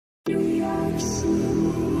Yo,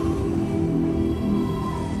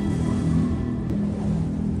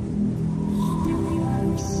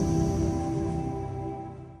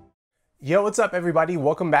 what's up everybody?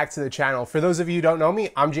 Welcome back to the channel. For those of you who don't know me,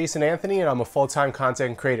 I'm Jason Anthony and I'm a full-time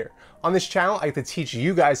content creator. On this channel, I like to teach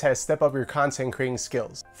you guys how to step up your content creating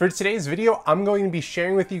skills. For today's video, I'm going to be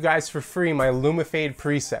sharing with you guys for free my Luma Fade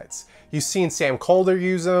presets. You've seen Sam Kolder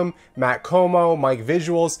use them, Matt Komo, Mike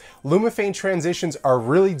Visuals. Luma Fade transitions are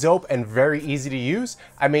really dope and very easy to use.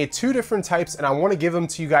 I made two different types and I want to give them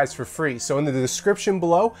to you guys for free. So in the description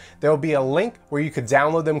below, there will be a link where you could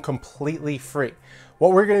download them completely free.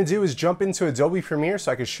 What we're gonna do is jump into Adobe Premiere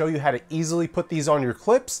so I can show you how to easily put these on your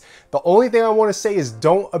clips. The only thing I wanna say is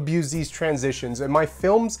don't abuse these transitions. In my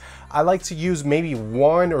films, I like to use maybe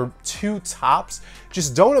one or two tops.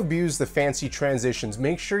 Just don't abuse the fancy transitions.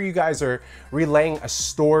 Make sure you guys are relaying a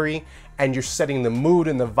story and you're setting the mood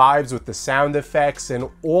and the vibes with the sound effects and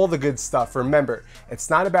all the good stuff. Remember,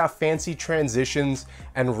 it's not about fancy transitions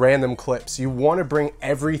and random clips. You want to bring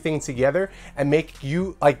everything together and make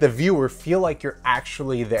you, like the viewer, feel like you're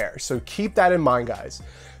actually there. So keep that in mind, guys.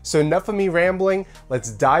 So enough of me rambling.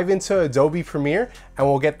 Let's dive into Adobe Premiere and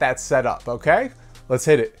we'll get that set up, okay? Let's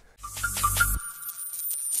hit it.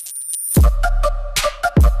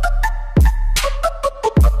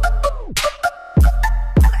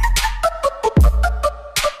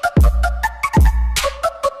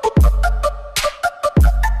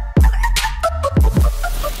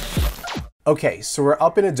 Okay, so we're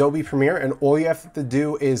up in Adobe Premiere and all you have to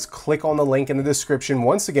do is click on the link in the description.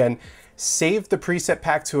 Once again, save the preset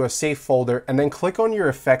pack to a safe folder and then click on your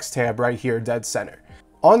effects tab right here, dead center.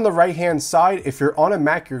 On the right hand side, if you're on a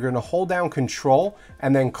Mac, you're gonna hold down Control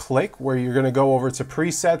and then click where you're gonna go over to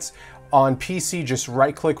presets. On PC, just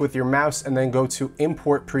right click with your mouse and then go to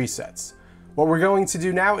import presets. What we're going to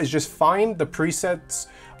do now is just find the presets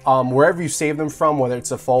wherever you save them from, whether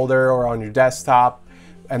it's a folder or on your desktop.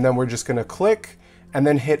 And then we're just gonna click and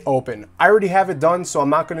then hit open. I already have it done, so I'm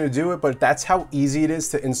not gonna do it, but that's how easy it is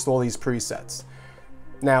to install these presets.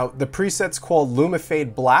 Now, the preset's called Luma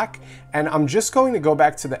Fade Black, and I'm just going to go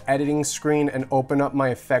back to the editing screen and open up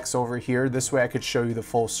my effects over here. This way I could show you the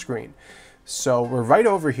full screen. So we're right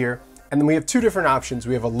over here, and then we have two different options.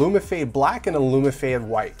 We have a Luma Fade Black and a Luma Fade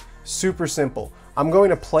White. Super simple. I'm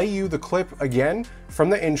going to play you the clip again from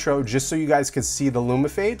the intro just so you guys can see the Luma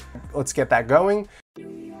Fade. Let's get that going.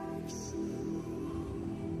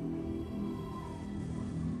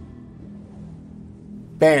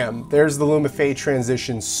 Bam, there's the Luma Fade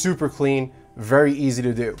transition, super clean, very easy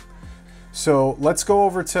to do. So let's go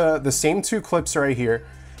over to the same two clips right here.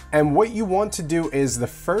 And what you want to do is the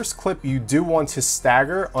first clip you do want to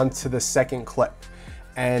stagger onto the second clip.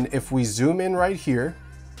 And if we zoom in right here,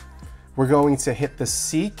 we're going to hit the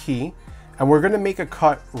C key and we're gonna make a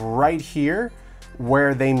cut right here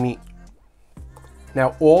where they meet.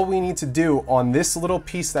 Now, all we need to do on this little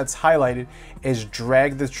piece that's highlighted is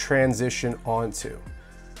drag the transition onto.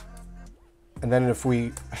 And then if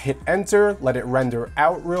we hit enter, let it render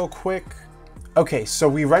out real quick. Okay, so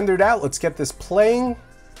we rendered out, let's get this playing.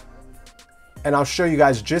 And I'll show you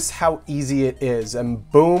guys just how easy it is. And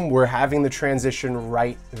boom, we're having the transition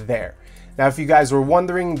right there. Now, if you guys were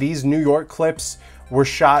wondering, these New York clips were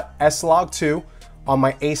shot S-Log2 on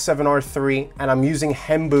my A7R III, and I'm using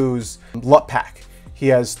Hembu's LUT pack. He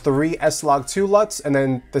has 3 S-Log2 LUTs and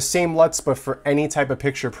then the same LUTs but for any type of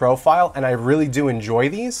picture profile, and I really do enjoy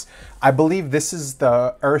these. I believe this is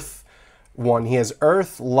the Earth one. He has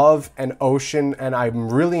Earth, Love, and Ocean, and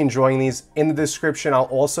I'm really enjoying these. In the description, I'll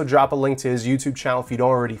also drop a link to his YouTube channel if you don't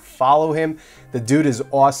already follow him. The dude is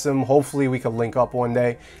awesome. Hopefully we can link up one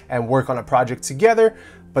day and work on a project together,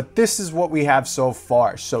 but this is what we have so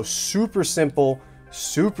far. So super simple,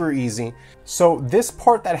 super easy. So this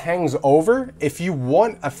part that hangs over, if you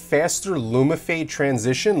want a faster Luma Fade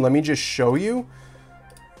transition, let me just show you.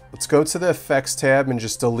 Let's go to the effects tab and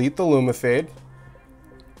just delete the Luma Fade.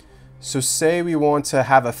 So say we want to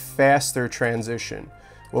have a faster transition.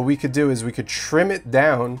 What we could do is we could trim it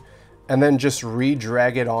down and then just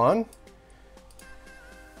re-drag it on.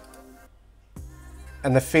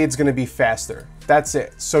 And the fade's gonna be faster. That's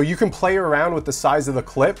it. So you can play around with the size of the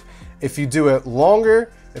clip. If you do it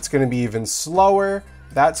longer, it's gonna be even slower,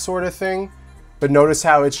 that sort of thing. But notice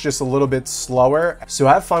how it's just a little bit slower. So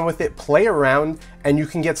have fun with it, play around, and you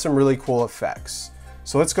can get some really cool effects.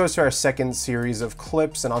 So let's go to our second series of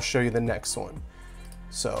clips and I'll show you the next one.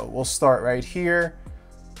 So we'll start right here.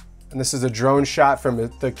 And this is a drone shot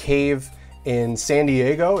from the cave in San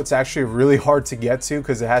Diego. It's actually really hard to get to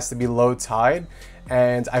because it has to be low tide.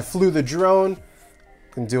 And I flew the drone.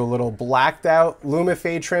 Can do a little blacked out Luma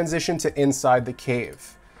Fade transition to inside the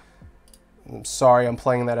cave. I'm sorry, I'm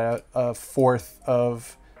playing that at a fourth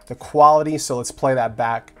of the quality, so let's play that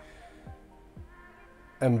back.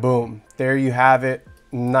 And boom, there you have it.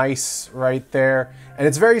 Nice right there. And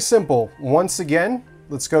it's very simple. Once again,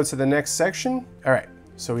 let's go to the next section. All right,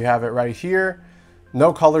 so we have it right here.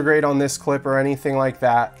 No color grade on this clip or anything like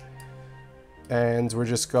that. And we're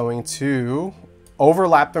just going to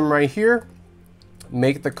overlap them right here,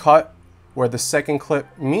 make the cut where the second clip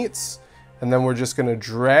meets, and then we're just gonna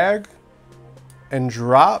drag and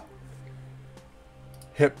drop,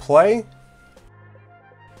 hit play,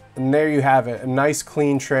 and there you have it, a nice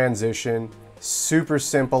clean transition. Super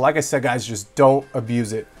simple. Like I said, guys, just don't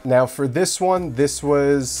abuse it. Now for this one, this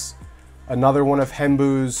was another one of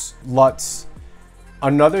Hembu's LUTs.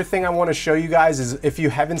 Another thing I want to show you guys is, if you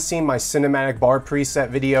haven't seen my cinematic bar preset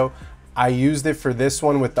video, I used it for this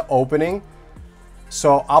one with the opening.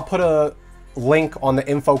 So I'll put a link on the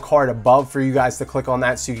info card above for you guys to click on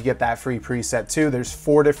that so you can get that free preset too. There's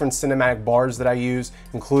 4 different cinematic bars that I use,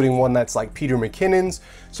 including one that's like Peter McKinnon's.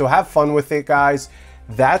 So have fun with it, guys.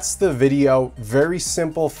 That's the video. Very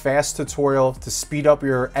simple, fast tutorial to speed up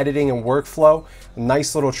your editing and workflow.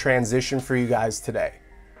 Nice little transition for you guys today.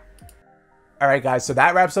 All right, guys, so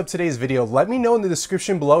that wraps up today's video. Let me know in the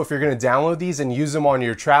description below if you're gonna download these and use them on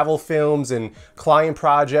your travel films and client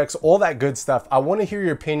projects, all that good stuff. I wanna hear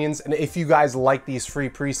your opinions and if you guys like these free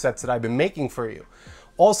presets that I've been making for you.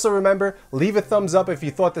 Also remember, leave a thumbs up if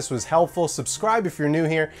you thought this was helpful, subscribe if you're new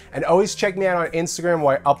here, and always check me out on Instagram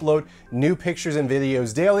where I upload new pictures and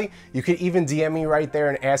videos daily. You can even DM me right there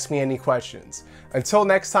and ask me any questions. Until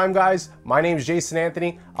next time, guys, my name is Jason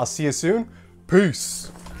Anthony. I'll see you soon.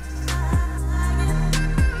 Peace.